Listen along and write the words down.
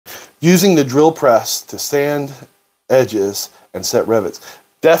Using the drill press to sand edges and set rivets.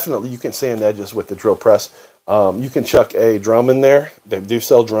 Definitely you can sand edges with the drill press. You can chuck a drum in there. They do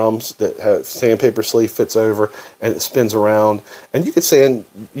sell drums that have sandpaper sleeve fits over and it spins around. And you can sand,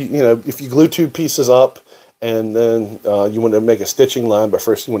 you know, if you glue two pieces up and then you want to make a stitching line, but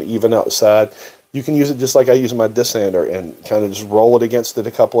first you want to even out the side, you can use it just like I use my disc sander and kind of just roll it against it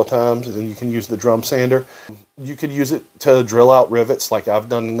a couple of times, and then you can use the drum sander. You could use it to drill out rivets like I've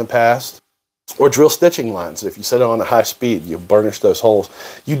done in the past, or drill stitching lines. If you set it on a high speed, you burnish those holes.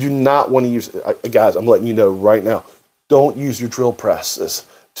 You do not want to use, guys, I'm letting you know right now, don't use your drill presses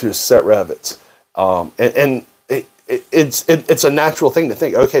to set rivets. It's a natural thing to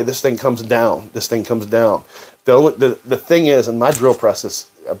think, okay, this thing comes down, this thing comes down. The thing is, and my drill press is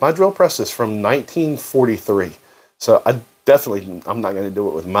from 1943. So I'm not going to do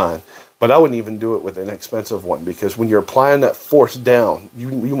it with mine, but I wouldn't even do it with an expensive one, because when you're applying that force down,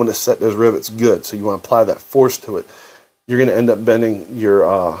 you want to set those rivets good. So you want to apply that force to it. You're going to end up bending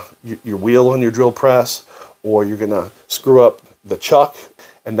your wheel on your drill press, or you're going to screw up the chuck,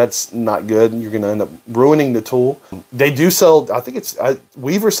 and that's not good. You're going to end up ruining the tool. They do sell, I think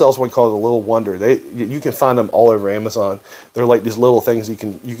Weaver sells one called a Little Wonder. You can find them all over Amazon. They're like these little things you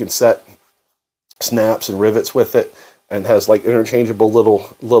can set snaps and rivets with it, and has like interchangeable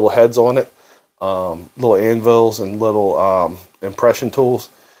little heads on it, little anvils and little impression tools.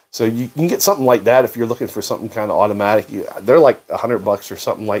 So you can get something like that if you're looking for something kind of automatic. They're like $100 or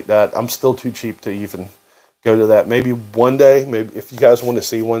something like that. I'm still too cheap to even go to that. Maybe one day, maybe if you guys want to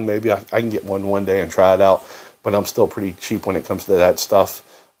see one, maybe I can get one day and try it out. But I'm still pretty cheap when it comes to that stuff.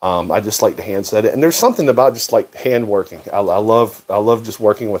 I just like to hand set it, and there's something about just like hand working. I love just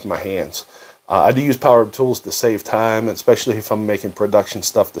working with my hands. I do use power tools to save time, especially if I'm making production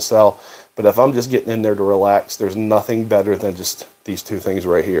stuff to sell. But if I'm just getting in there to relax, there's nothing better than just these two things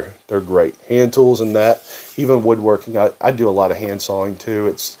right here. They're great. Hand tools and that, even woodworking. I do a lot of hand sawing too.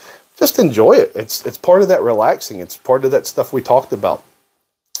 It's just enjoy it. It's part of that relaxing. It's part of that stuff we talked about.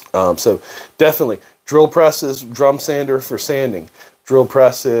 So definitely drill presses, drum sander for sanding, drill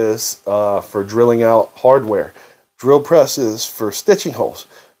presses for drilling out hardware, drill presses for stitching holes.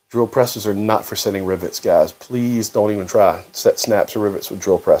 Drill presses are not for setting rivets, guys. Please don't even try set snaps or rivets with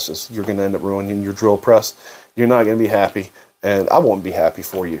drill presses. You're going to end up ruining your drill press. You're not going to be happy, and I won't be happy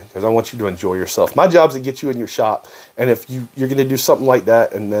for you, because I want you to enjoy yourself. My job is to get you in your shop, and if you're going to do something like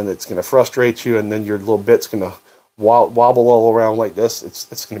that, and then it's going to frustrate you, and then your little bit's going to wobble all around like this,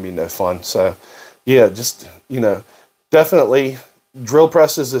 it's going to be no fun. So, yeah, just, definitely drill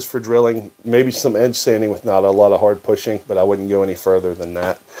presses is for drilling, maybe some edge sanding with not a lot of hard pushing, but I wouldn't go any further than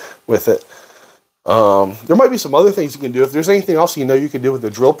that with it. There might be some other things you can do. If there's anything else you can do with the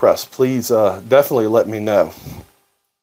drill press, please definitely let me know.